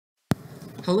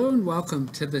Hello and welcome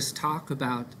to this talk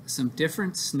about some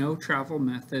different snow travel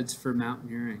methods for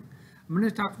mountaineering. I'm going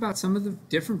to talk about some of the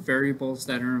different variables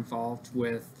that are involved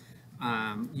with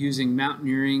using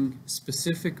mountaineering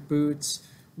specific boots,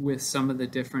 with some of the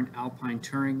different alpine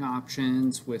touring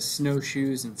options, with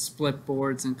snowshoes and split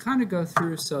boards, and kind of go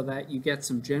through so that you get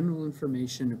some general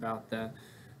information about the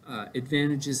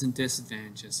advantages and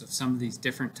disadvantages of some of these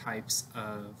different types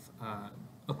of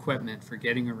equipment for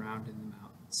getting around in the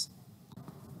mountains.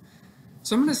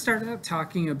 So I'm going to start out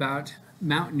talking about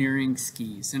mountaineering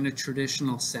skis in a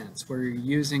traditional sense, where you're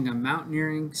using a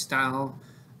mountaineering style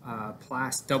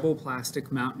double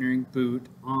plastic mountaineering boot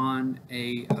on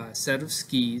a set of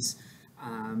skis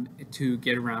to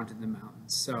get around in the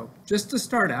mountains. So just to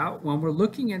start out, when we're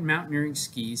looking at mountaineering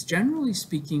skis, generally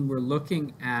speaking, we're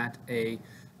looking at a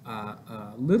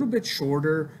little bit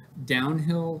shorter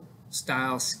downhill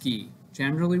style ski.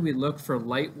 Generally, we look for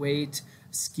lightweight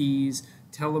skis,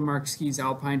 telemark skis,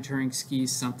 alpine touring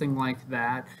skis, something like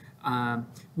that.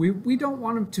 We don't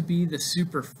want them to be the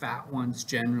super fat ones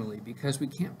generally, because we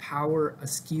can't power a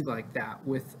ski like that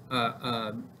with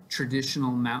a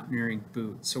traditional mountaineering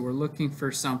boot. So we're looking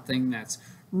for something that's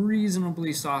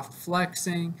reasonably soft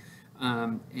flexing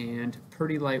and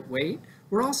pretty lightweight.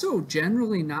 We're also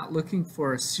generally not looking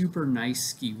for a super nice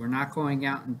ski. We're not going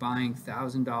out and buying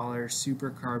 $1,000 super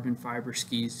carbon fiber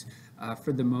skis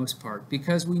for the most part,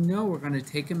 because we know we're going to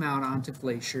take them out onto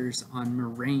glaciers, on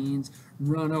moraines,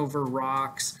 run over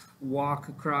rocks, walk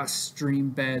across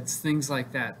stream beds, things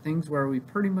like that, things where we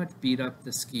pretty much beat up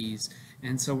the skis.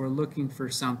 And so we're looking for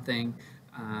something,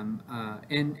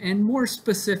 and more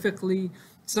specifically,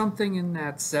 something in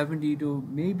that 70 to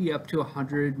maybe up to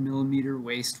 100 millimeter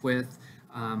waist width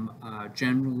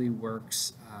generally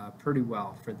works pretty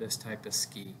well for this type of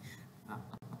ski.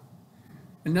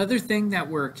 Another thing that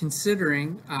we're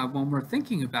considering when we're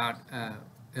thinking about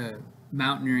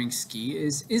mountaineering ski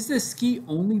is this ski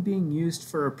only being used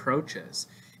for approaches?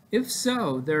 If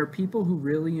so, there are people who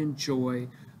really enjoy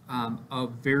a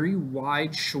very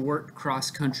wide, short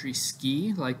cross-country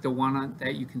ski, like the one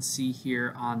that you can see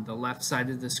here on the left side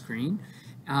of the screen.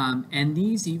 And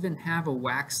these even have a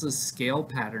waxless scale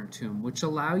pattern to them, which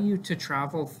allow you to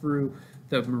travel through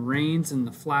the moraines and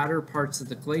the flatter parts of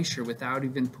the glacier without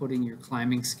even putting your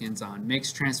climbing skins on.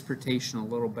 Makes transportation a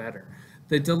little better.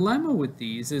 The dilemma with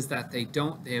these is that they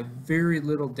have very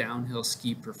little downhill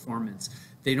ski performance.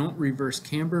 They don't reverse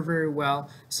camber very well,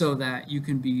 so that you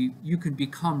can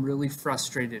become really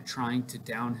frustrated trying to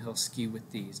downhill ski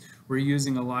with these. We're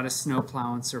using a lot of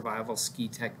snowplow and survival ski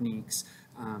techniques,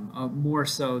 more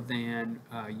so than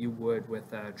you would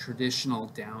with a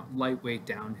traditional lightweight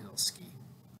downhill ski.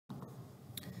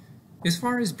 As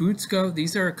far as boots go,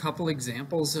 these are a couple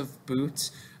examples of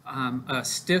boots. A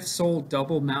stiff-soled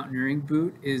double mountaineering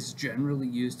boot is generally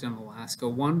used in Alaska,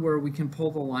 one where we can pull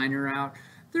the liner out.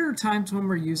 There are times when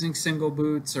we're using single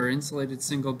boots or insulated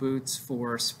single boots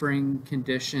for spring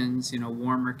conditions,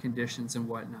 warmer conditions and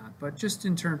whatnot. But just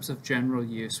in terms of general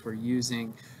use, we're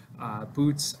using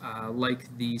boots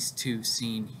like these two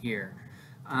seen here.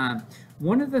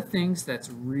 One of the things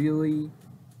that's really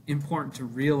important to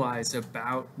realize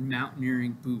about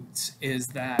mountaineering boots is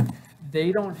that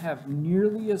they don't have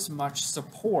nearly as much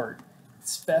support,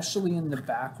 especially in the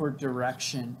backward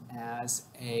direction, as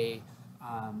a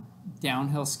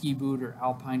downhill ski boot or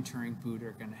alpine touring boot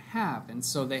are going to have. And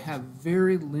so they have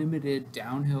very limited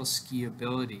downhill ski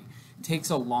ability. It takes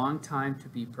a long time to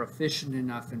be proficient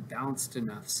enough and balanced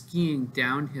enough skiing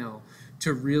downhill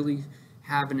to really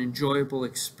have an enjoyable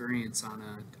experience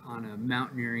on a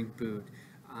mountaineering boot.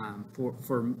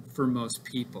 For most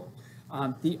people.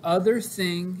 The other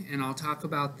thing, and I'll talk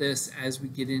about this as we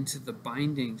get into the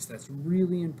bindings, that's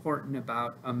really important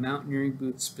about a mountaineering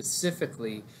boot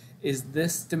specifically, is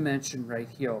this dimension right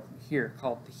here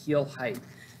called the heel height.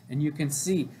 And you can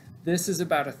see this is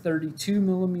about a 32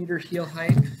 millimeter heel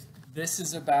height. This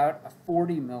is about a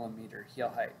 40 millimeter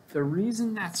heel height. The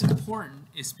reason that's important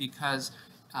is because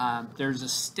there's a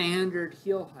standard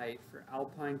heel height for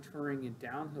alpine touring and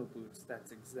downhill boots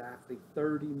that's exactly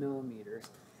 30 millimeters.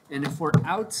 And if we're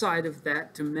outside of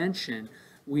that dimension,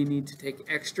 we need to take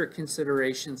extra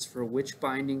considerations for which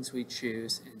bindings we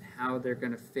choose and how they're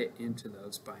going to fit into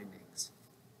those bindings.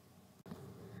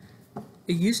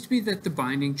 It used to be that the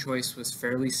binding choice was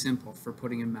fairly simple for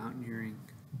putting a mountaineering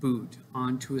boot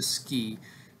onto a ski.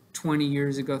 20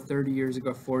 years ago, 30 years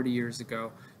ago, 40 years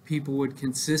ago, people would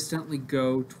consistently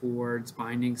go towards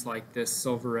bindings like this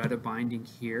Silveretta binding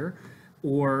here,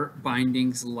 or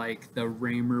bindings like the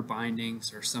Raymer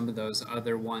bindings or some of those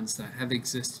other ones that have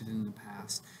existed in the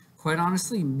past. Quite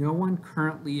honestly, no one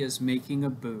currently is making a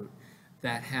boot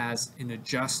that has an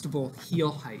adjustable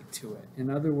heel height to it. In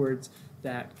other words,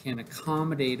 that can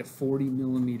accommodate a 40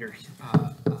 millimeter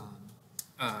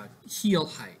heel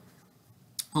height.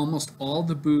 Almost all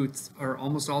the boots, or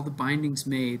almost all the bindings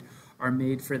made, are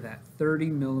made for that 30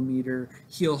 millimeter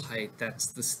heel height. That's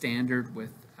the standard with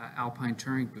alpine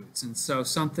touring boots. And so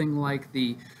something like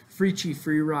the Fricci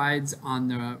Free Rides on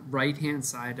the right hand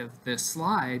side of this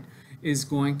slide is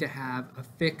going to have a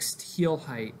fixed heel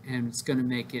height, and it's going to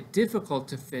make it difficult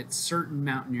to fit certain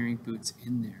mountaineering boots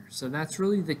in there. So that's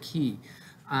really the key.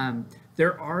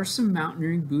 There are some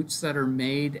mountaineering boots that are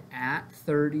made at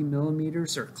 30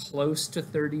 millimeters or close to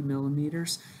 30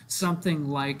 millimeters, something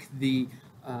like the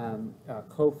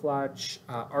Koflach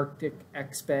Arctic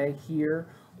X-Bay here,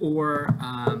 or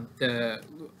the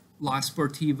La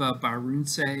Sportiva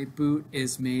Barunce boot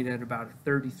is made at about a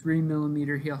 33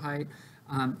 millimeter heel height.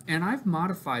 And I've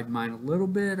modified mine a little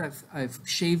bit. I've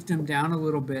shaved them down a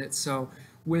little bit. So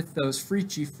with those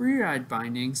Fricci Freeride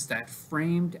bindings, that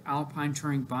framed alpine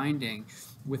touring binding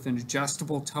with an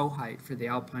adjustable toe height for the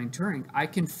alpine touring, I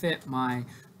can fit my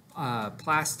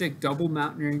plastic double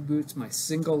mountaineering boots, my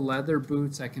single leather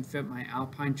boots, I can fit my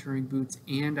alpine touring boots,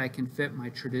 and I can fit my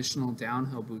traditional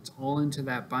downhill boots all into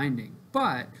that binding.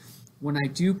 But when I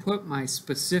do put my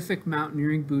specific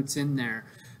mountaineering boots in there,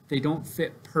 they don't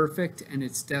fit perfect, and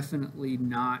it's definitely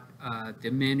not the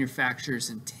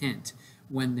manufacturer's intent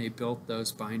when they built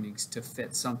those bindings to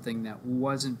fit something that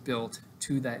wasn't built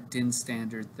to that DIN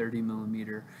standard 30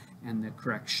 millimeter and the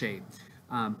correct shape.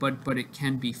 But it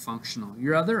can be functional.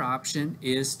 Your other option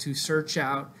is to search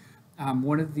out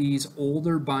one of these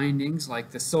older bindings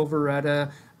like the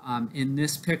Silveretta. In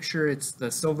this picture, it's the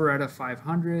Silveretta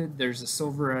 500. There's a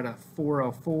Silveretta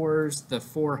 404s, the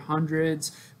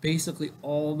 400s, basically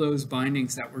all those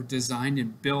bindings that were designed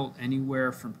and built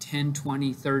anywhere from 10,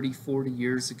 20, 30, 40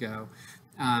 years ago.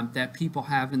 That people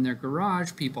have in their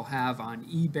garage, people have on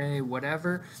eBay,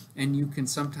 whatever, and you can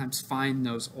sometimes find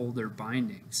those older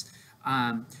bindings.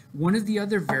 One of the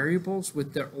other variables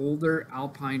with the older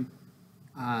alpine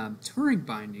touring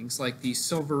bindings, like these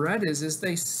Silverettas, is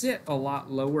they sit a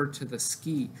lot lower to the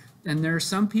ski. And there are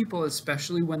some people,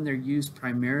 especially when they're used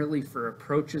primarily for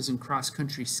approaches and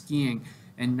cross-country skiing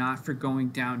and not for going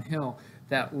downhill,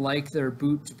 that like their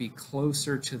boot to be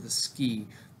closer to the ski,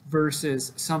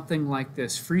 versus something like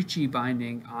this Fricci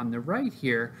binding on the right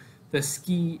here.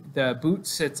 The boot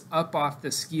sits up off the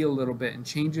ski a little bit and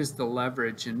changes the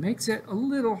leverage and makes it a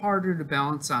little harder to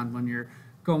balance on when you're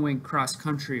going cross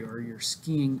country or you're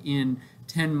skiing in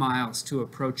 10 miles to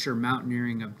approach your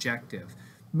mountaineering objective.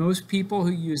 Most people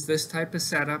who use this type of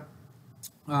setup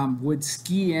would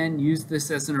ski in, use this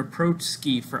as an approach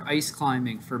ski for ice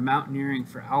climbing, for mountaineering,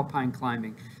 for alpine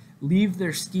climbing, leave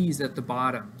their skis at the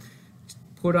bottom,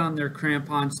 put on their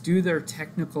crampons, do their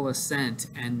technical ascent,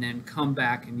 and then come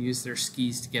back and use their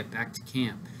skis to get back to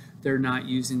camp. They're not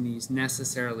using these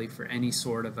necessarily for any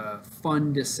sort of a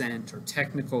fun descent or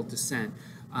technical descent,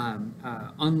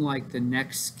 unlike the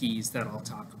next skis that I'll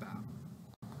talk about.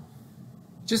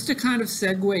 Just to kind of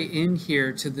segue in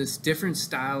here to this different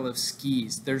style of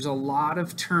skis, there's a lot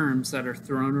of terms that are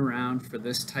thrown around for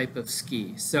this type of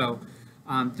ski. So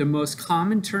the most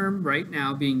common term right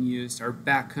now being used are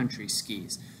backcountry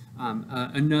skis.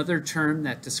 Another term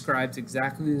that describes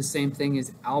exactly the same thing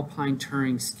is alpine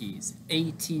touring skis,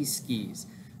 AT skis,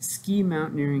 ski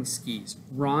mountaineering skis,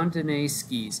 randonnée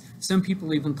skis. Some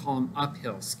people even call them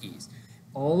uphill skis.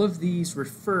 All of these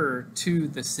refer to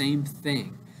the same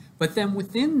thing. But then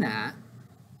within that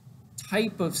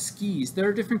type of skis, there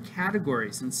are different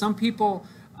categories, and some people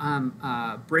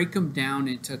break them down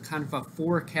into kind of a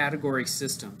 4-category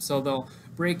system. So they'll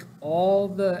break all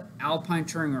the alpine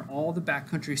touring or all the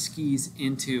backcountry skis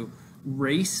into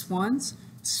race ones,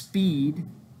 speed,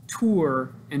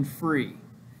 tour, and free.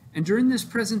 And during this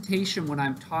presentation, when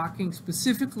I'm talking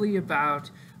specifically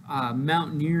about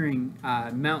mountaineering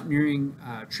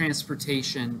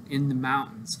transportation in the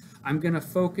mountains, I'm going to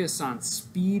focus on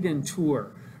speed and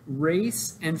tour.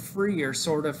 Race and free are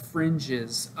sort of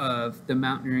fringes of the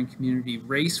mountaineering community.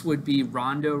 Race would be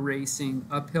rondo racing,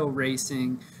 uphill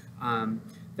racing,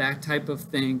 that type of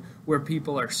thing, where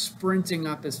people are sprinting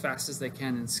up as fast as they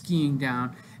can and skiing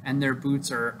down, and their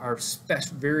boots are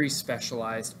very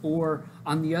specialized. Or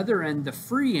on the other end, the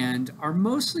free end, are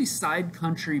mostly side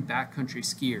country, backcountry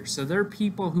skiers. So they're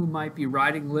people who might be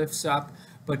riding lifts up,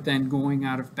 but then going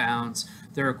out of bounds.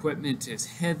 Their equipment is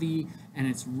heavy, and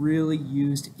it's really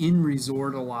used in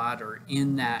resort a lot, or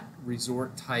in that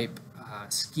resort type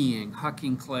skiing,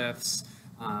 hucking cliffs,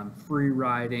 free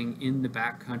riding in the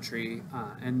backcountry,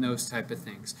 and those type of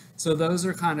things. So those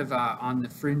are kind of on the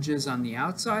fringes on the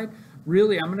outside,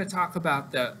 really I'm going to talk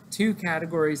about the two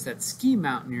categories that ski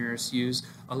mountaineers use: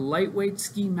 a lightweight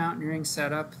ski mountaineering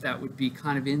setup that would be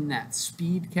kind of in that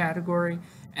speed category,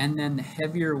 and then the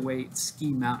heavier weight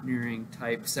ski mountaineering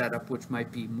type setup, which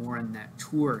might be more in that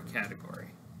tour category.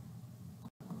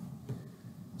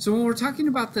 So when we're talking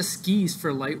about the skis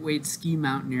for lightweight ski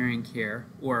mountaineering here,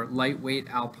 or lightweight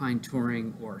alpine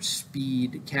touring, or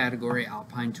speed category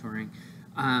alpine touring,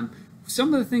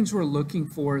 some of the things we're looking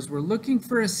for is we're looking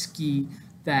for a ski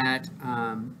that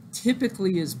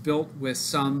typically is built with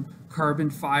some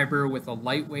carbon fiber with a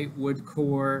lightweight wood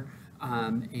core,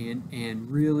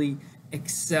 and really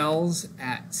excels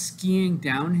at skiing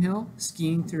downhill,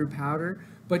 skiing through powder,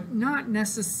 but not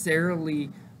necessarily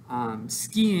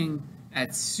skiing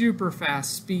at super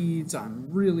fast speeds on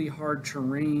really hard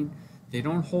terrain. They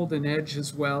don't hold an edge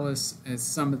as well as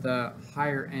some of the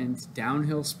higher end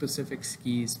downhill specific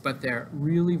skis, but they're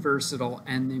really versatile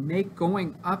and they make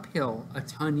going uphill a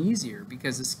ton easier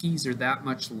because the skis are that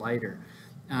much lighter.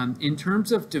 In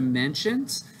terms of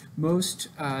dimensions, most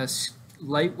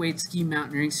lightweight ski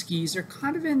mountaineering skis are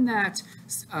kind of in that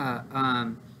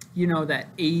that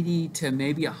 80 to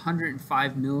maybe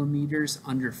 105 millimeters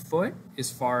underfoot as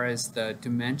far as the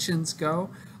dimensions go.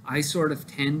 I sort of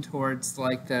tend towards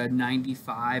like the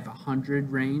 95,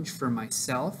 100 range for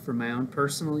myself, for my own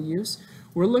personal use.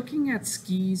 We're looking at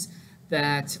skis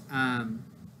that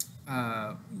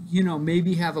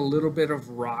maybe have a little bit of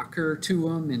rocker to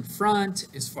them in front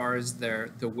as far as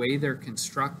the way they're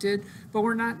constructed, but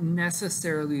we're not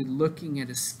necessarily looking at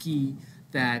a ski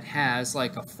that has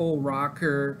like a full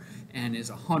rocker and is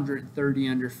 130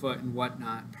 underfoot and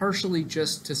whatnot, partially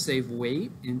just to save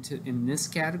weight in this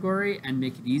category and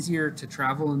make it easier to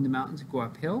travel in the mountains and go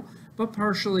uphill, but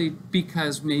partially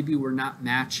because maybe we're not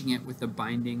matching it with a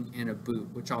binding and a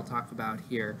boot, which I'll talk about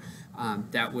here,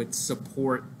 that would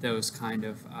support those kind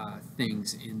of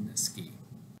things in the ski.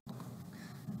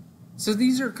 So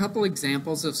these are a couple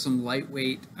examples of some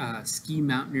lightweight ski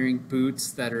mountaineering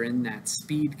boots that are in that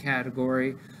speed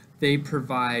category. They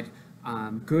provide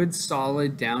good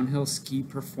solid downhill ski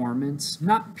performance,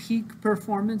 not peak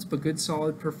performance, but good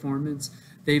solid performance.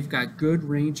 They've got good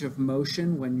range of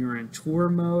motion when you're in tour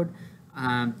mode.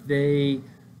 They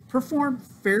perform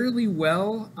fairly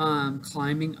well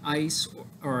climbing ice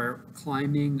or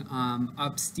climbing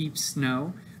up steep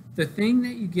snow. The thing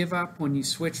that you give up when you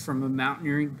switch from a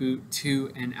mountaineering boot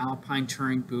to an alpine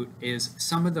touring boot is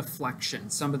some of the flexion,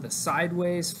 some of the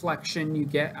sideways flexion you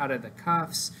get out of the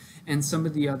cuffs, and some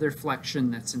of the other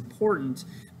flexion that's important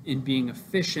in being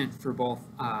efficient for both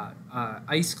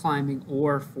ice climbing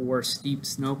or for steep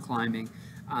snow climbing.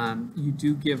 You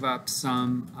do give up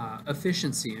some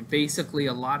efficiency, and basically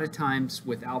a lot of times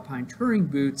with alpine touring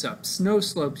boots up snow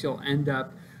slopes, you'll end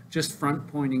up just front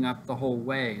pointing up the whole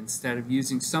way instead of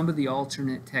using some of the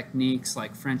alternate techniques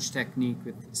like French technique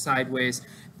with sideways,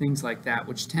 things like that,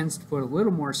 which tends to put a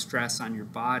little more stress on your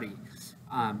body.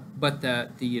 But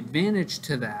the advantage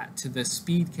to that, to the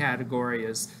speed category,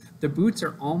 is the boots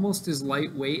are almost as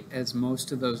lightweight as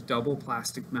most of those double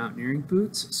plastic mountaineering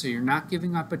boots, so you're not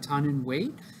giving up a ton in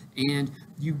weight, and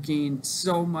you gain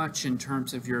so much in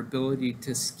terms of your ability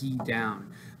to ski down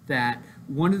that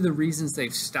one of the reasons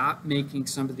they've stopped making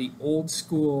some of the old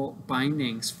school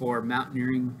bindings for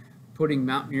mountaineering, putting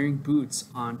mountaineering boots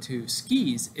onto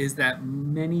skis, is that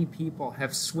many people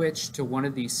have switched to one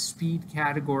of these speed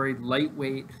category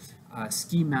lightweight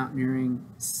ski mountaineering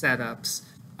setups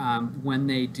when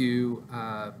they do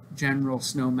general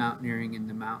snow mountaineering in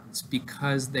the mountains,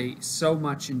 because they so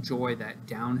much enjoy that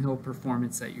downhill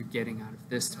performance that you're getting out of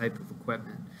this type of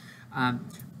equipment.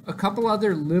 A couple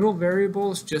other little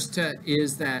variables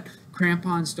is that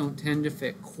crampons don't tend to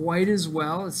fit quite as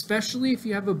well, especially if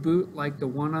you have a boot like the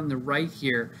one on the right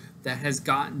here that has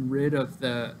gotten rid of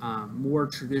the more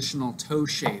traditional toe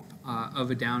shape of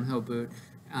a downhill boot.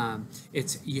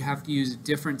 You have to use a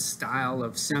different style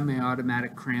of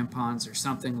semi-automatic crampons or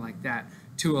something like that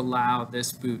to allow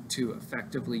this boot to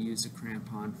effectively use a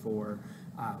crampon for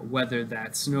whether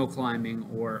that's snow climbing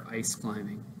or ice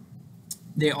climbing.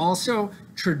 They also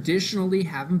traditionally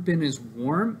haven't been as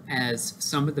warm as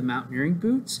some of the mountaineering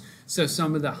boots. So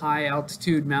some of the high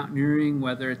altitude mountaineering,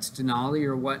 whether it's Denali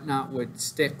or whatnot, would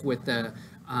stick with the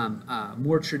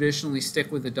more traditionally stick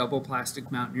with a double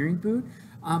plastic mountaineering boot.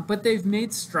 But they've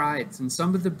made strides, and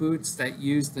some of the boots that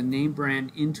use the name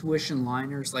brand Intuition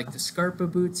liners, like the Scarpa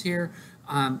boots here,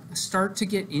 start to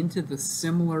get into the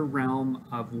similar realm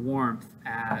of warmth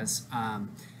as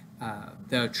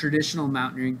the traditional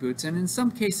mountaineering boots, and in some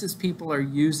cases people are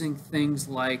using things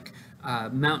like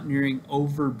mountaineering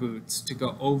over boots to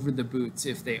go over the boots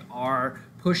if they are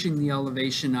pushing the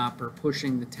elevation up or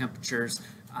pushing the temperatures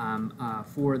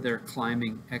for their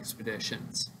climbing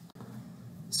expeditions.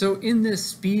 So in this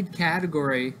speed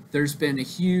category, there's been a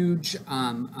huge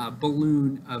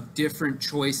balloon of different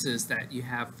choices that you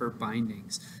have for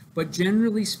bindings. But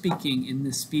generally speaking, in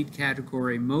the speed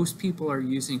category, most people are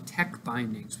using tech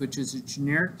bindings, which is a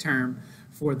generic term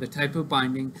for the type of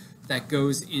binding that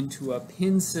goes into a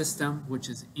pin system, which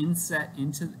is inset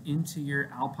into your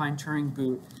alpine touring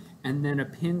boot, and then a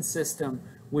pin system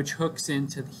which hooks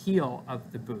into the heel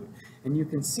of the boot. And you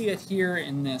can see it here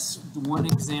in this one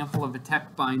example of a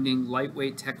tech binding,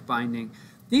 lightweight tech binding.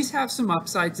 These have some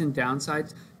upsides and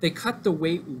downsides. They cut the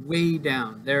weight way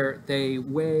down. They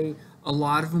weigh, a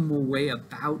lot of them will weigh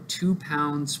about 2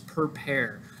 pounds per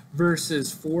pair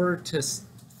versus 4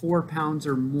 pounds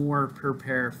or more per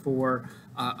pair for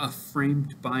a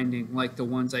framed binding like the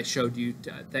ones I showed you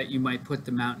that you might put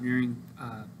the mountaineering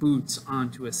boots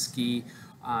onto a ski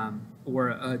or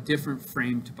a different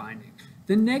framed binding.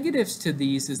 The negatives to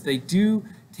these is they do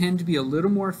tend to be a little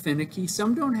more finicky.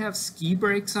 Some don't have ski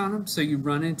brakes on them, so you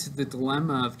run into the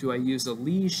dilemma of, do I use a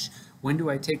leash? When do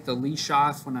I take the leash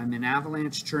off when I'm in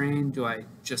avalanche terrain? Do I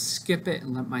just skip it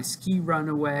and let my ski run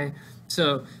away?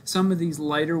 So some of these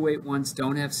lighter weight ones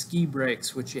don't have ski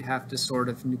brakes, which you have to sort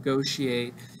of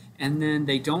negotiate. And then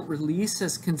they don't release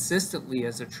as consistently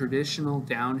as a traditional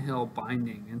downhill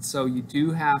binding. And so you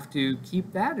do have to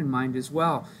keep that in mind as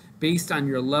well, based on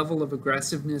your level of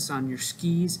aggressiveness on your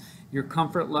skis, your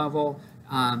comfort level,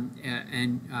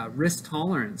 and risk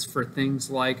tolerance for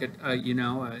things like a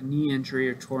knee injury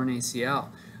or torn ACL.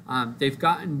 They've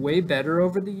gotten way better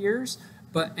over the years,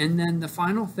 and then the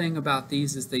final thing about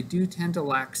these is they do tend to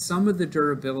lack some of the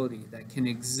durability that can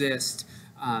exist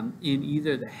in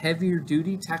either the heavier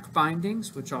duty tech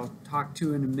bindings, which I'll talk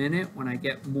to in a minute when I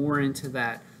get more into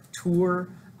that tour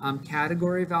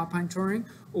category of alpine touring,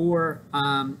 or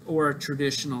a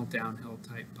traditional downhill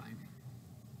type binding.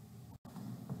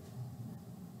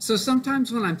 So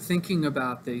sometimes when I'm thinking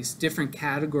about these different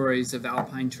categories of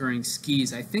alpine touring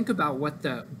skis, I think about what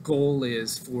the goal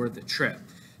is for the trip.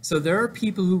 So there are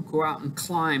people who go out and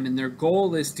climb, and their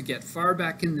goal is to get far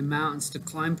back in the mountains, to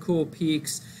climb cool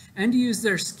peaks, and to use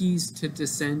their skis to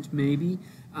descend maybe,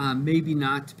 maybe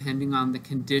not, depending on the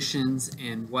conditions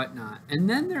and whatnot. And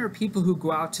then there are people who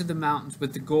go out to the mountains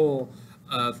with the goal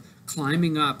of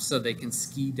climbing up so they can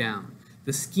ski down.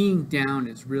 The skiing down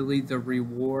is really the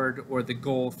reward or the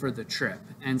goal for the trip.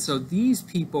 And so these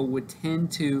people would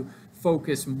tend to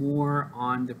focus more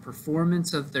on the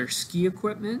performance of their ski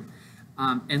equipment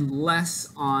and less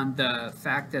on the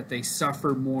fact that they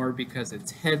suffer more because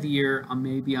it's heavier,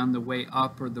 maybe on the way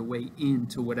up or the way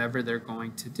into whatever they're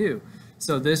going to do.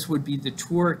 So this would be the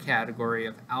tour category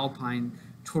of alpine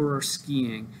tour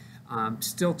skiing.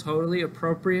 Still totally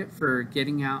appropriate for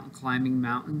getting out and climbing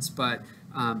mountains, but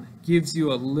gives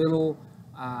you a little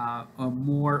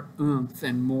more oomph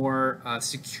and more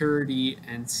security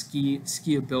and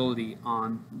skiability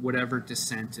on whatever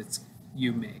descent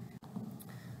you make.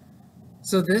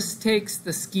 So this takes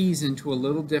the skis into a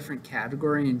little different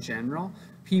category in general.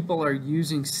 People are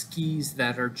using skis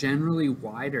that are generally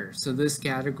wider. So this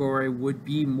category would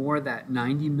be more that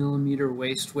 90 millimeter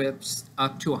waist widths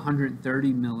up to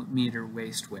 130 millimeter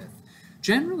waist width.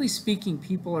 Generally speaking,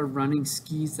 people are running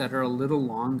skis that are a little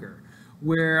longer,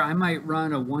 where I might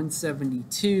run a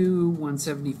 172,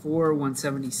 174,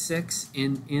 176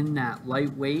 in that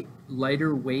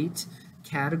lighter weight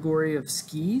category of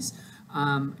skis,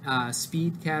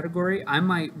 speed category. I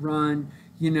might run,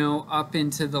 up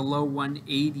into the low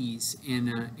 180s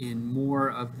in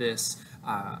more of this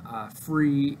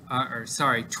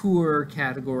tour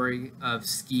category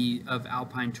of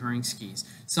alpine touring skis.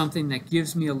 Something that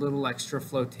gives me a little extra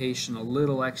flotation, a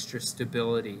little extra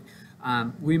stability.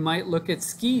 We might look at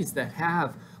skis that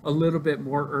have a little bit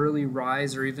more early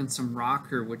rise or even some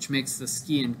rocker, which makes the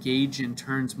ski engage in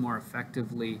turns more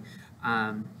effectively.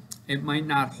 It might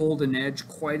not hold an edge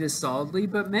quite as solidly,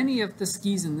 but many of the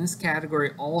skis in this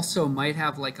category also might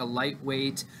have like a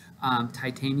lightweight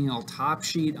titanium top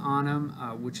sheet on them,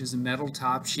 which is a metal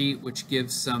top sheet, which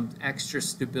gives some extra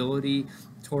stability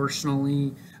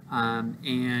torsionally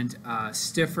and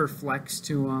stiffer flex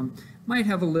to them. Might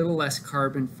have a little less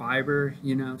carbon fiber,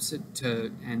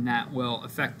 and that will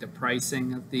affect the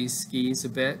pricing of these skis a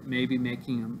bit, maybe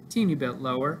making them a teeny bit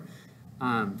lower.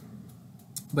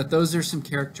 But those are some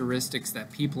characteristics that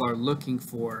people are looking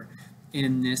for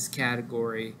in this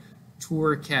category,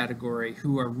 tour category,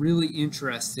 who are really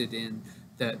interested in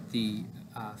the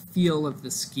feel of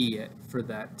the ski for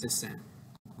that descent.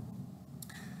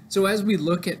 So as we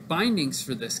look at bindings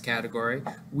for this category,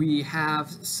 we have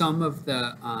some of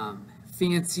the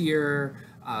fancier,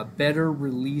 better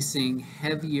releasing,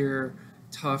 heavier,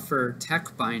 tougher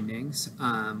tech bindings.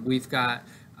 We've got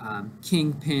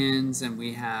kingpins, and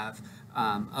we have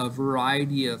a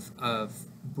variety of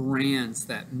brands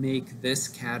that make this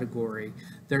category.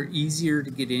 They're easier to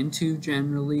get into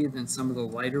generally than some of the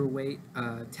lighter weight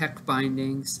tech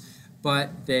bindings,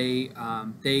 but they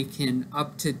can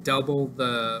up to double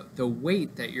the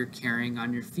weight that you're carrying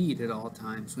on your feet at all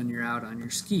times when you're out on your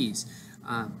skis.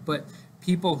 But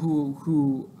people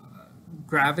who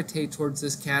gravitate towards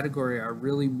this category are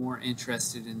really more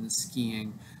interested in the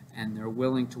skiing, and they're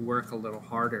willing to work a little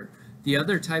harder. The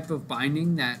other type of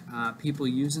binding that people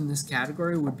use in this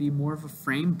category would be more of a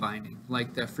frame binding,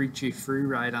 like the Friche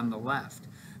Freeride on the left.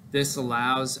 This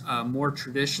allows a more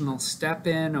traditional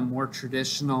step-in, a more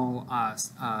traditional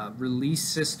release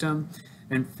system,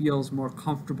 and feels more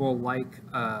comfortable like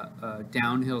a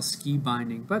downhill ski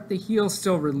binding. But the heel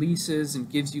still releases and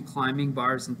gives you climbing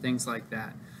bars and things like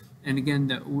that. And again,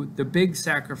 the big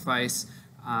sacrifice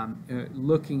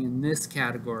looking in this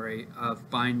category of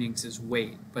bindings is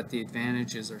weight, but the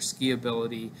advantages are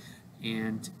skiability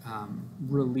and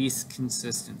release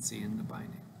consistency in the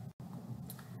binding.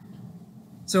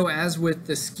 So as with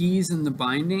the skis and the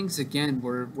bindings, again,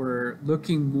 we're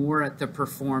looking more at the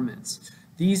performance.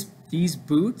 These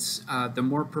boots, the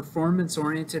more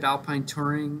performance-oriented alpine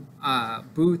touring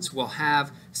boots, will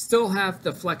still have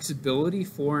the flexibility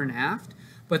fore and aft,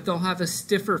 but they'll have a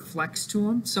stiffer flex to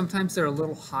them. Sometimes they're a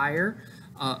little higher.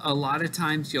 A lot of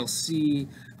times you'll see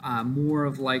more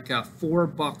of like a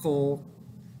 4-buckle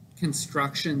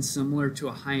construction similar to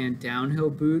a high-end downhill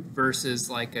boot versus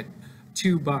like a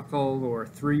 2-buckle or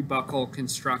 3-buckle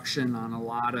construction on a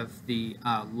lot of the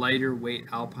lighter weight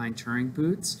alpine touring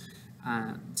boots.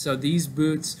 So these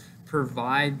boots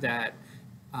provide that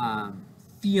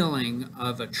feeling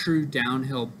of a true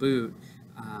downhill boot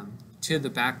to the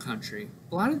backcountry.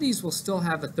 A lot of these will still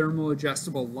have a thermal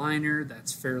adjustable liner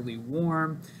that's fairly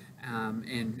warm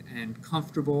and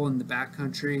comfortable in the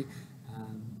backcountry.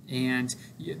 And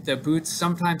the boots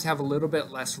sometimes have a little bit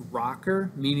less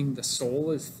rocker, meaning the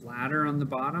sole is flatter on the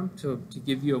bottom to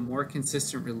give you a more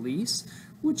consistent release,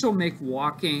 which will make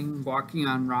walking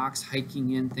on rocks,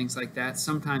 hiking in, things like that,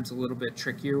 sometimes a little bit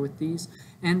trickier with these.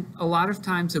 And a lot of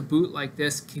times a boot like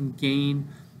this can gain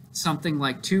something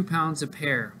like 2 pounds a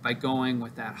pair by going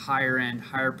with that higher end,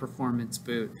 higher performance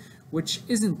boot, which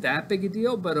isn't that big a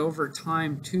deal, but over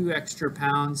time, 2 extra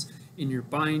pounds in your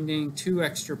binding, 2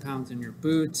 extra pounds in your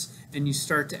boots, and you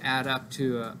start to add up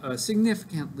to a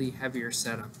significantly heavier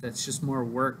setup that's just more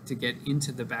work to get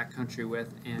into the backcountry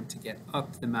with and to get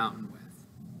up the mountain with.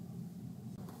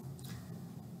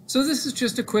 So this is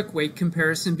just a quick weight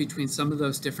comparison between some of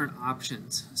those different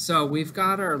options. So we've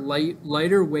got our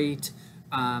lighter weight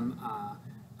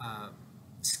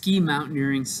ski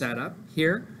mountaineering setup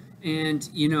here. And,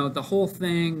 you know, the whole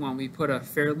thing, when we put a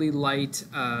fairly light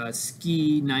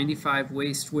ski 95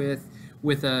 waist width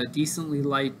with a decently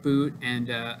light boot and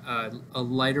a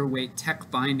lighter weight tech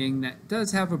binding that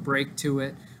does have a break to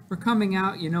it, we're coming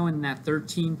out, you know, in that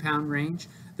 13-pound range.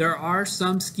 There are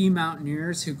some ski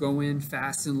mountaineers who go in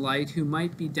fast and light who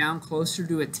might be down closer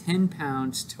to a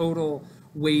 10-pound total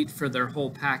weight for their whole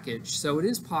package. So it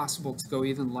is possible to go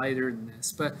even lighter than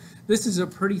this, but this is a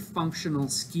pretty functional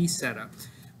ski setup.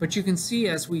 But you can see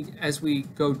as we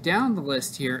go down the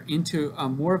list here into a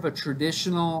more of a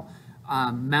traditional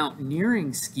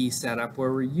mountaineering ski setup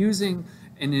where we're using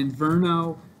an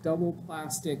Inverno double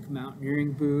plastic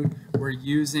mountaineering boot, we're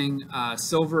using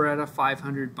Silveretta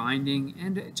 500 binding,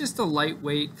 and just a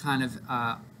lightweight kind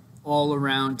of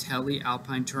all-around tele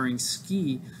alpine touring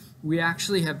ski. We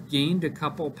actually have gained a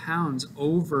couple pounds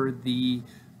over the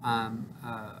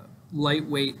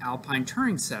lightweight alpine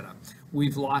touring setup.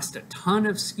 We've lost a ton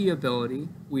of skiability.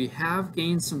 We have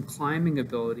gained some climbing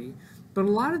ability, but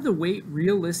a lot of the weight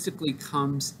realistically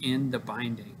comes in the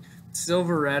binding.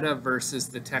 Silveretta versus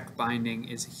the tech binding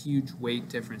is a huge weight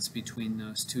difference between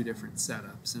those two different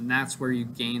setups, and that's where you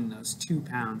gain those 2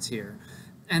 pounds here.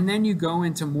 And then you go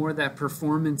into more that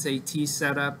performance AT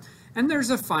setup, and there's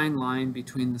a fine line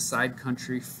between the side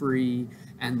country free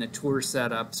and the tour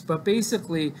setups, but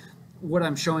basically what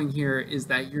I'm showing here is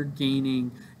that you're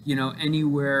gaining, you know,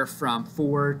 anywhere from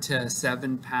 4 to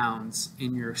 7 pounds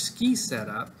in your ski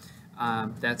setup.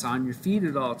 That's on your feet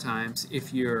at all times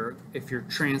if you're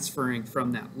transferring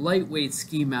from that lightweight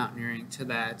ski mountaineering to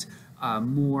that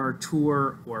more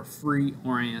tour or free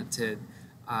oriented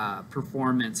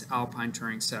performance alpine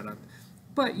touring setup.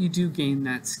 But you do gain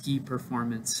that ski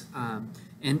performance.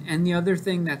 And the other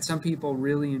thing that some people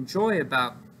really enjoy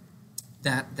about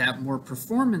that more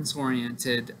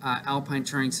performance-oriented alpine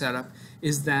touring setup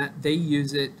is that they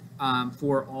use it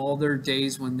for all their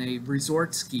days when they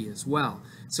resort ski as well.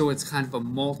 So it's kind of a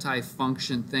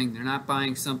multi-function thing. They're not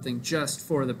buying something just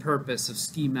for the purpose of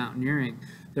ski mountaineering.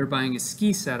 They're buying a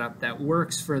ski setup that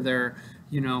works for their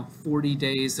 40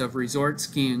 days of resort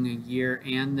skiing a year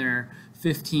and their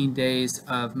 15 days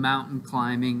of mountain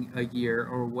climbing a year,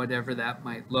 or whatever that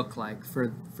might look like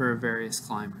for a various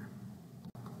climber.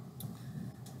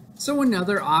 So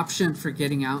another option for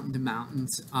getting out into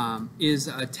mountains is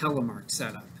a telemark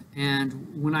setup.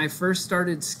 And when I first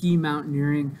started ski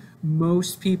mountaineering,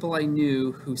 most people I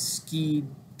knew who did ski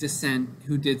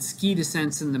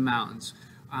descents in the mountains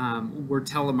were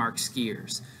telemark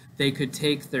skiers. They could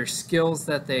take their skills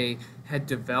that they had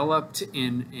developed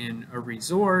in a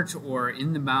resort or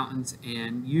in the mountains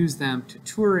and use them to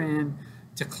tour in,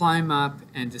 to climb up,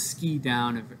 and to ski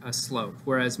down a slope.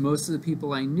 Whereas most of the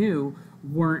people I knew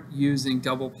weren't using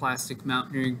double plastic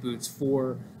mountaineering boots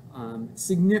for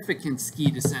significant ski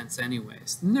descents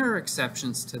anyways. And there are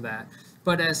exceptions to that.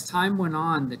 But as time went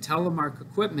on, the telemark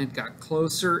equipment got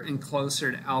closer and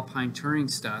closer to alpine touring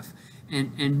stuff.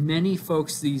 And many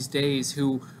folks these days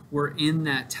who were in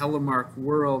that telemark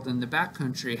world in the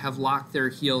backcountry have locked their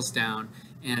heels down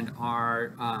and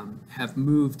have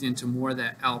moved into more of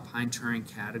that alpine touring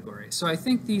category. So I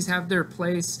think these have their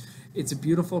place. It's a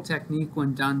beautiful technique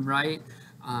when done right,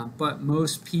 but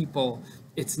most people,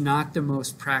 it's not the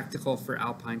most practical for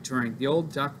alpine touring. The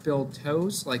old duck-billed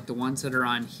toes, like the ones that are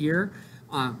on here,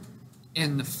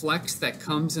 and the flex that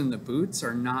comes in the boots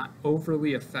are not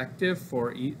overly effective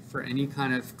for any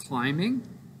kind of climbing,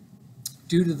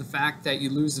 due to the fact that you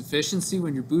lose efficiency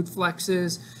when your boot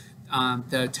flexes.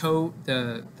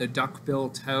 The duck-bill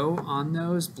toe on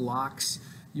those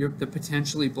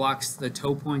potentially blocks the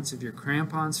toe points of your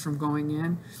crampons from going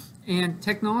in. And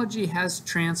technology has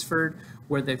transferred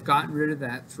where they've gotten rid of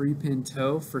that 3-pin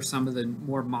toe for some of the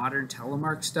more modern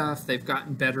telemark stuff. They've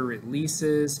gotten better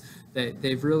releases.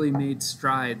 They've really made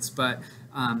strides, but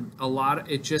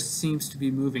it just seems to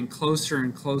be moving closer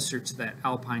and closer to that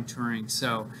alpine touring.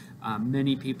 So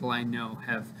many people I know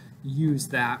have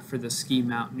used that for the ski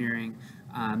mountaineering,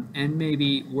 and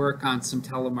maybe work on some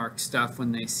telemark stuff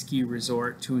when they ski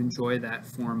resort to enjoy that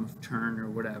form of turn or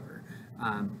whatever.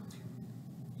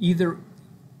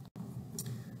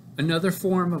 Another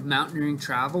form of mountaineering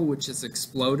travel which has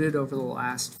exploded over the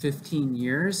last 15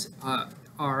 years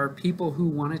are people who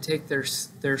want to take their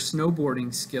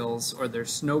snowboarding skills or their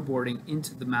snowboarding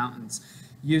into the mountains,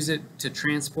 use it to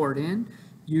transport in,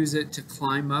 use it to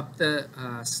climb up the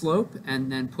slope,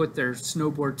 and then put their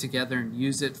snowboard together and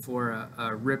use it for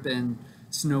a rip-in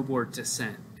snowboard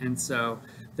descent. And so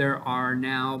there are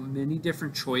now many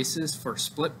different choices for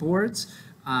split boards,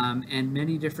 and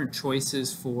many different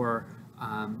choices for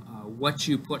what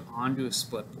you put onto a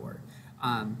split board.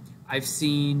 I've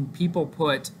seen people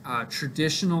put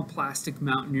traditional plastic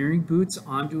mountaineering boots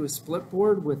onto a split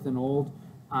board with an old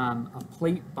a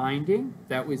plate binding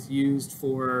that was used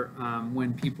for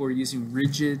when people were using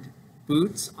rigid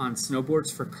boots on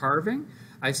snowboards for carving.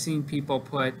 I've seen people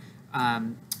put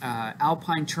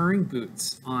alpine touring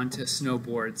boots onto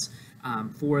snowboards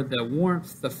for the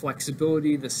warmth, the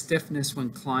flexibility, the stiffness when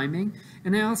climbing.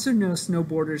 And I also know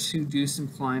snowboarders who do some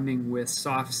climbing with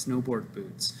soft snowboard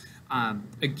boots.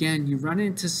 Again, you run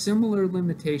into similar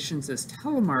limitations as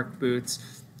telemark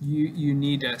boots. You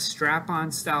need a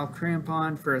strap-on style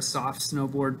crampon for a soft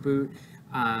snowboard boot,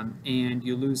 and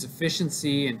you lose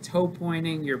efficiency and toe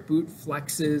pointing. Your boot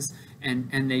flexes,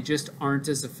 and they just aren't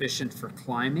as efficient for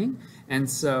climbing. And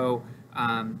so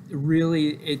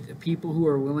really, people who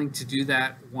are willing to do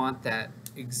that want that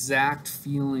exact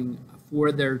feeling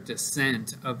for their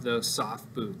descent of those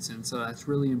soft boots. And so that's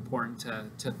really important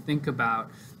to think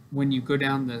about when you go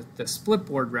down the split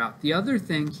board route. The other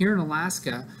thing, here in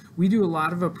Alaska, we do a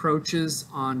lot of approaches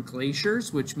on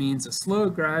glaciers, which means a slow,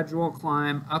 gradual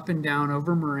climb up and down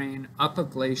over moraine, up a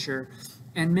glacier.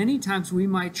 And many times we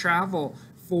might travel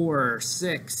 4,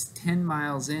 6, 10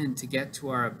 miles in to get to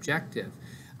our objective.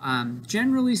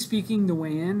 Generally speaking, the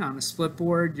way in on a split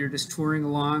board, you're just touring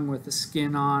along with the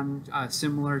skin on,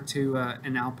 similar to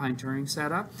an alpine touring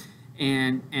setup.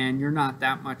 And you're not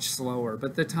that much slower.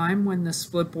 But the time when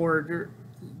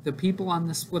the people on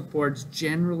the split boards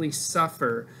generally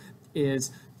suffer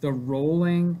is the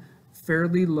rolling,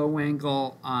 fairly low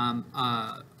angle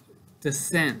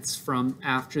descents from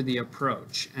after the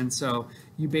approach. And so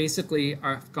you basically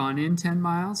have gone in 10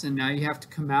 miles and now you have to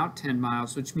come out 10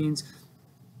 miles, which means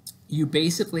you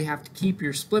basically have to keep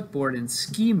your split board in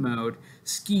ski mode,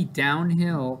 ski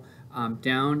downhill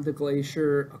down the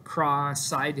glacier, across,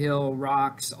 side hill,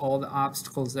 rocks, all the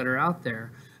obstacles that are out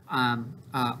there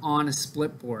on a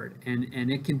split board,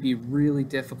 and it can be really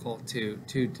difficult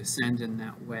to descend in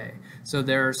that way. So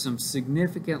there are some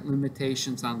significant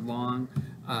limitations on long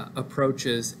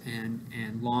approaches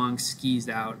and long skis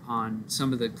out on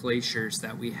some of the glaciers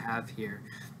that we have here.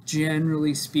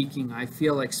 Generally speaking, I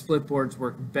feel like split boards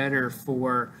work better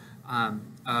for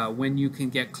when you can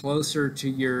get closer to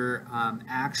your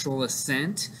actual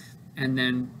ascent, and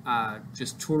then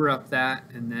just tour up that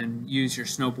and then use your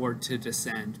snowboard to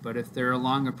descend. But if there are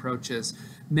long approaches,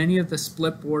 many of the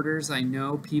split boarders, I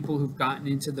know people who've gotten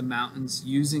into the mountains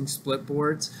using split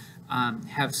boards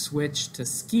have switched to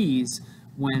skis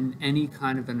when any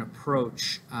kind of an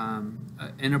approach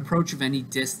of any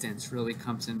distance really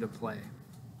comes into play.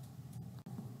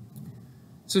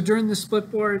 So during the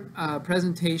splitboard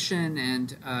presentation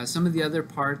and some of the other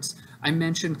parts, I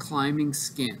mentioned climbing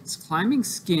skins. Climbing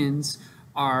skins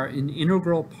are an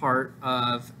integral part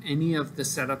of any of the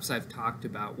setups I've talked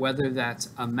about, whether that's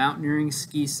a mountaineering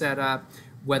ski setup,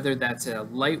 whether that's a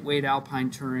lightweight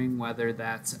alpine touring, whether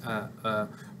that's a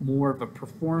more of a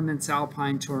performance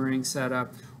alpine touring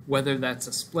setup, whether that's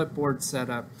a splitboard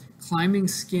setup. Climbing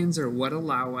skins are what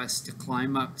allow us to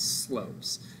climb up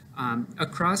slopes. A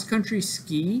cross-country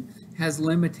ski has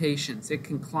limitations. It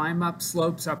can climb up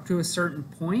slopes up to a certain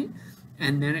point,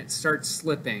 and then it starts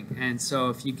slipping. And so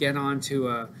if you get onto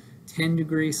a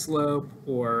 10-degree slope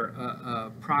or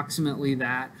approximately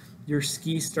that, your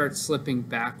ski starts slipping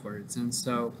backwards. And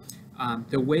so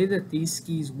the way that these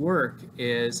skis work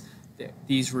is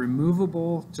these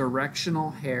removable directional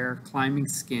hair climbing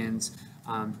skins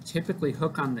typically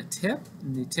hook on the tip,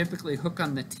 and they typically hook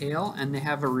on the tail, and they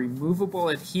have a removable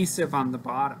adhesive on the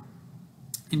bottom.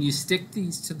 And you stick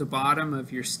these to the bottom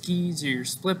of your skis or your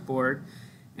split board,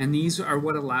 and these are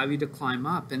what allow you to climb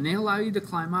up. And they allow you to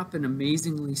climb up an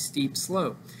amazingly steep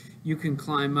slope. You can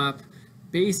climb up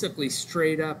basically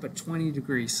straight up a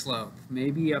 20-degree slope,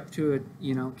 maybe up to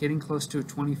getting close to a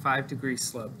 25-degree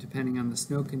slope, depending on the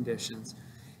snow conditions.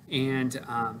 And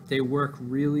they work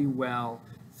really well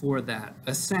for that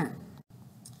ascent.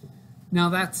 Now,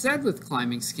 that said, with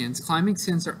climbing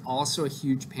skins are also a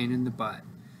huge pain in the butt.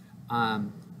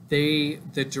 The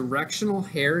directional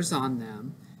hairs on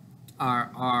them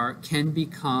can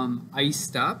become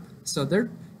iced up. So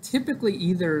they're typically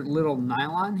either little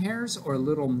nylon hairs or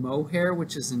little mohair,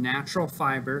 which is a natural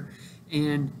fiber.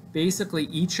 And basically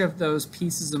each of those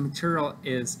pieces of material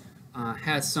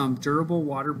has some durable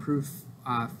waterproof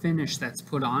finish that's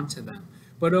put onto them.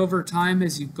 But over time,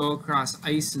 as you go across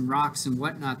ice and rocks and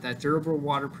whatnot, that durable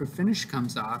waterproof finish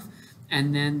comes off,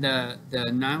 and then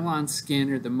the nylon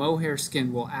skin or the mohair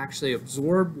skin will actually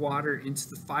absorb water into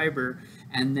the fiber,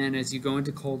 and then as you go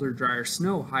into colder, drier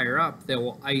snow higher up, they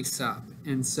will ice up.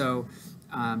 And so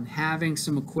having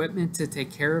some equipment to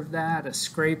take care of that, a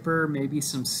scraper, maybe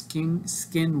some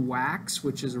skin wax,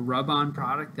 which is a rub-on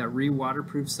product that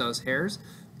re-waterproofs those hairs,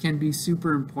 can be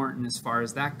super important as far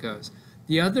as that goes.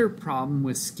 The other problem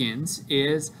with skins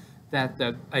is that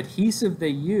the adhesive they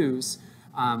use,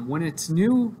 when it's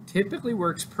new, typically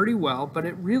works pretty well, but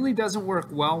it really doesn't work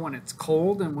well when it's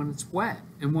cold and when it's wet.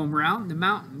 And when we're out in the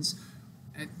mountains,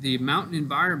 the mountain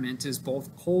environment is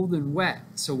both cold and wet,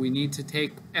 so we need to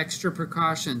take extra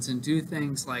precautions and do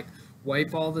things like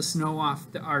wipe all the snow off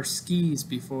our skis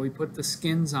before we put the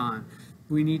skins on.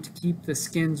 We need to keep the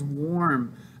skins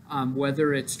warm,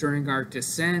 whether it's during our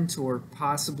descent or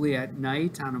possibly at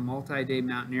night on a multi-day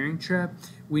mountaineering trip.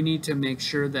 We need to make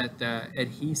sure that the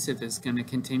adhesive is going to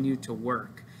continue to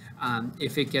work.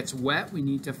 If it gets wet, we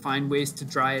need to find ways to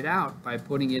dry it out by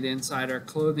putting it inside our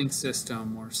clothing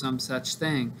system or some such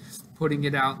thing, putting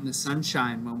it out in the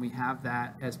sunshine when we have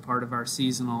that as part of our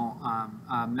seasonal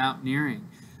mountaineering,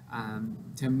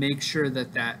 to make sure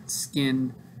that that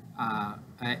skin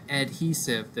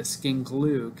adhesive, the skin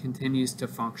glue, continues to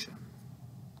function.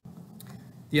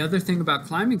 The other thing about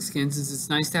climbing skins is it's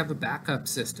nice to have a backup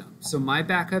system. So my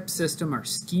backup system are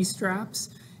ski straps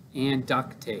and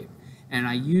duct tape. And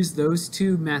I use those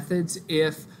two methods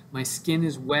if my skin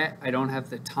is wet, I don't have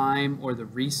the time or the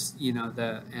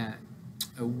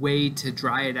a way to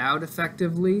dry it out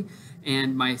effectively,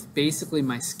 and basically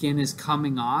my skin is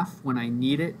coming off when I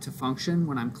need it to function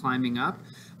when I'm climbing up.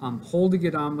 Holding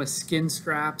it on with skin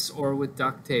straps or with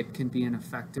duct tape can be an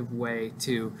effective way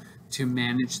to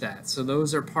manage that. So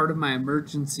those are part of my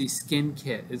emergency skin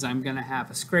kit. Is I'm going to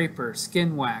have a scraper,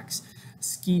 skin wax,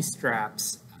 ski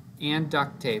straps, and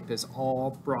duct tape is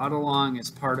all brought along as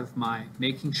part of my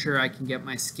making sure I can get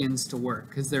my skins to work,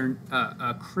 because they're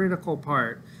a critical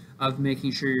part of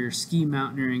making sure your ski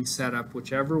mountaineering setup,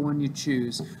 whichever one you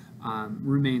choose,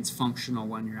 remains functional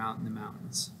when you're out in the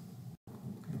mountains.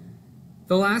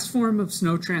 The last form of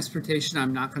snow transportation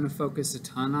I'm not going to focus a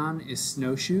ton on is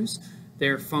snowshoes.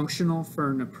 They're functional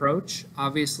for an approach.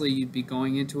 Obviously, you'd be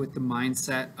going into it with the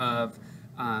mindset of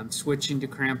switching to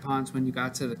crampons when you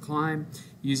got to the climb,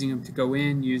 using them to go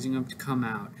in, using them to come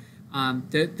out.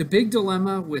 The big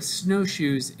dilemma with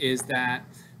snowshoes is that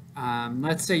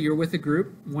let's say you're with a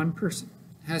group, one person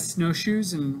has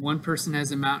snowshoes and one person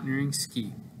has a mountaineering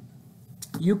ski.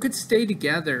 You could stay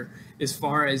together as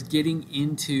far as getting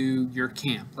into your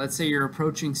camp. Let's say you're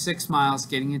approaching 6 miles,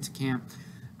 getting into camp.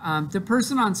 The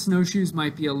person on snowshoes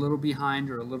might be a little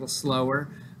behind or a little slower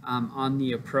on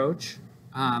the approach,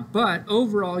 but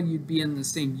overall you'd be in the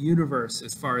same universe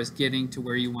as far as getting to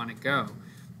where you want to go.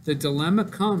 The dilemma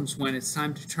comes when it's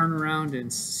time to turn around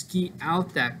and ski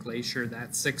out that glacier,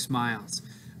 that 6 miles.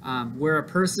 Where a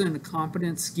person, a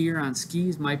competent skier on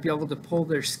skis, might be able to pull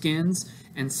their skins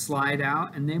and slide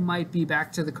out, and they might be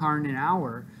back to the car in an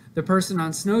hour. The person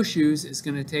on snowshoes is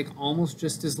going to take almost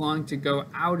just as long to go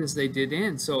out as they did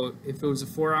in. So if it was a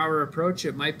 4-hour approach,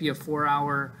 it might be a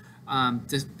 4-hour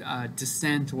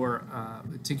descent or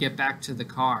to get back to the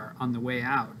car on the way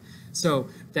out. So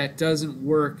that doesn't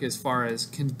work as far as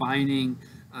combining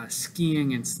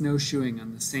skiing and snowshoeing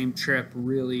on the same trip.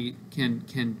 Really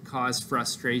can cause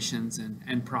frustrations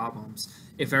and problems.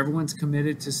 If everyone's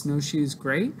committed to snowshoes,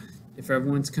 great. If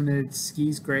everyone's committed to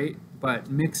skis, great.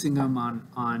 But mixing them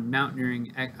on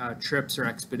mountaineering trips or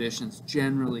expeditions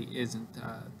generally isn't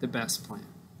the best plan.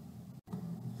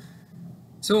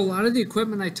 So a lot of the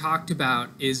equipment I talked about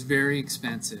is very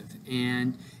expensive,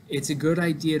 and it's a good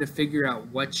idea to figure out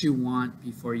what you want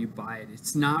before you buy it.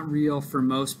 It's not real for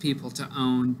most people to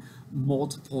own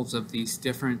multiples of these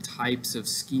different types of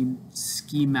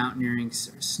ski mountaineering,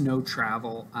 snow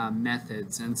travel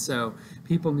methods, and so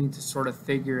people need to sort of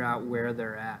figure out where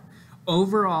they're at.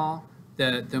 Overall,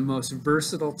 the most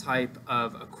versatile type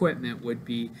of equipment would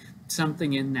be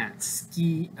something in that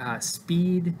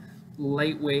speed,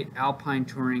 lightweight alpine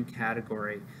touring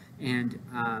category, and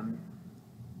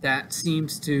that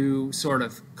seems to sort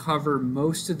of cover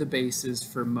most of the bases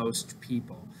for most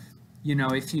people. You know,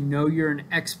 if you know you're an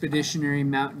expeditionary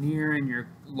mountaineer and your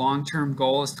long-term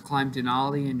goal is to climb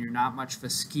Denali and you're not much of a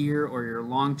skier, or your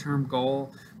long-term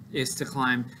goal is to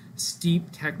climb steep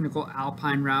technical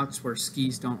alpine routes where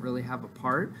skis don't really have a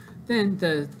part, then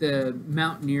the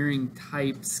mountaineering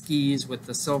type skis with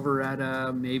the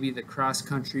Silveretta, maybe the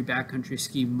cross-country, backcountry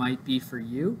ski might be for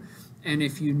you. And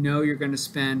if you know you're going to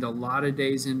spend a lot of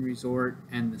days in resort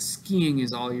and the skiing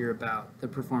is all you're about, the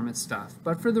performance stuff.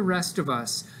 But for the rest of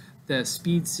us, the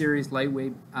Speed Series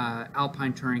lightweight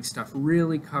alpine touring stuff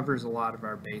really covers a lot of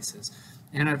our bases.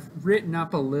 And I've written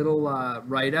up a little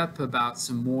write-up about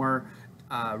some more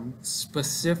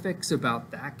specifics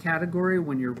about that category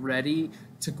when you're ready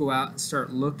to go out and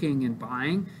start looking and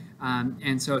buying.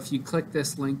 And so if you click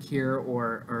this link here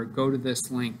or go to this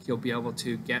link, you'll be able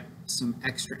to get some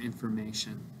extra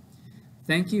information.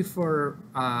 Thank you for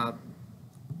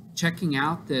checking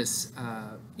out this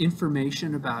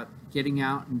information about getting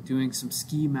out and doing some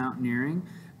ski mountaineering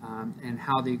and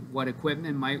what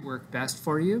equipment might work best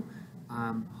for you.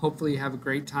 Hopefully you have a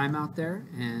great time out there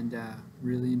and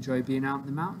really enjoy being out in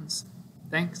the mountains.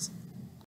 Thanks.